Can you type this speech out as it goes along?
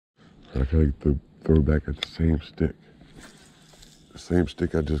I gotta throw back at the same stick. The same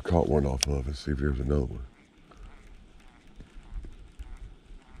stick I just caught one off of, and see if there's another one.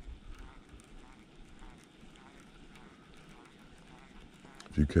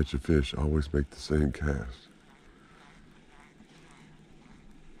 If you catch a fish, always make the same cast.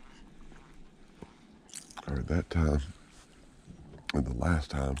 All right, that time, and the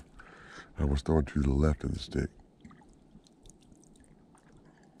last time, I was throwing to the left of the stick.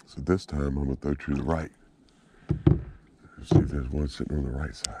 So this time, I'm gonna throw to the right. See if there's one sitting on the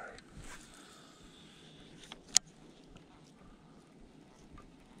right side.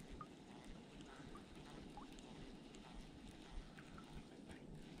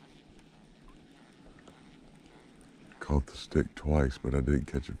 Caught the stick twice, but I didn't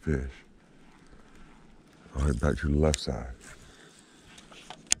catch a fish. All right, back to the left side.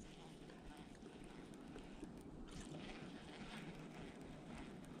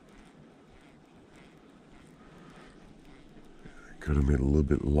 Could have made a little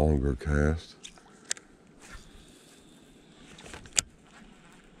bit longer cast.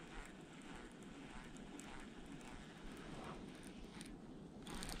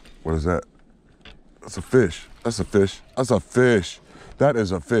 What is that? That's a fish. That's a fish. That's a fish. That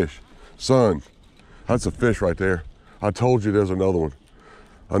is a fish. Son, that's a fish right there. I told you there's another one.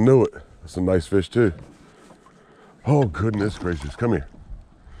 I knew it. That's a nice fish too. Oh, goodness gracious. Come here.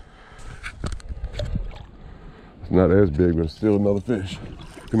 It's not as big, but it's still another fish.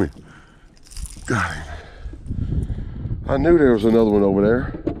 Come here. Got him. I knew there was another one over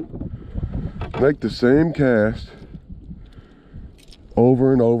there. Make the same cast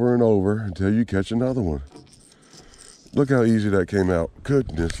over and over and over until you catch another one. Look how easy that came out.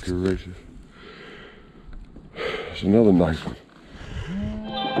 Goodness gracious. It's another nice one.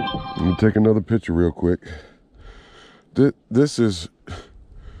 Let me take another picture real quick. This is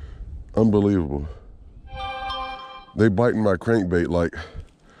unbelievable. They biting my crankbait like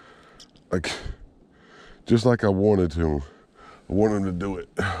just like I wanted to. I want them to do it.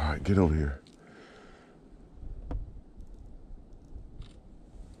 All right, get over here.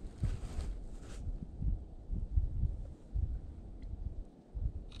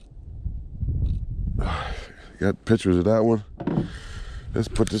 Got pictures of that one. Let's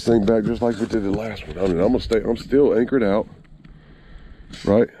put this thing back just like we did the last one. I mean, I'm still anchored out.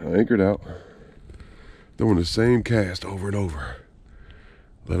 Right, I anchored out. Doing the same cast over and over.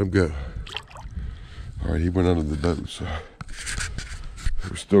 Let him go. All right, he went under the boat, so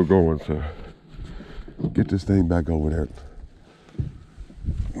we're still going, so get this thing back over there.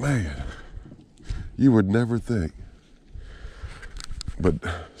 Man, you would never think. But,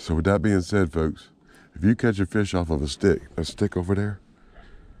 so with that being said, folks, if you catch a fish off of a stick over there,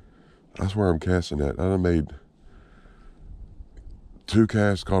 that's where I'm casting at. I done made 2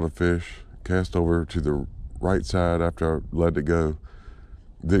 casts, caught a fish, cast over to the right side after I let it go.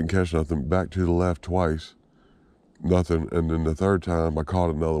 Didn't catch nothing. Back to the left twice, nothing. And then the third time, I caught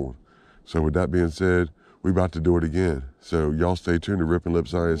another one. So with that being said, we about to do it again. So y'all stay tuned to Ripping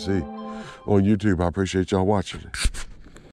Lips INC on YouTube. I appreciate y'all watching.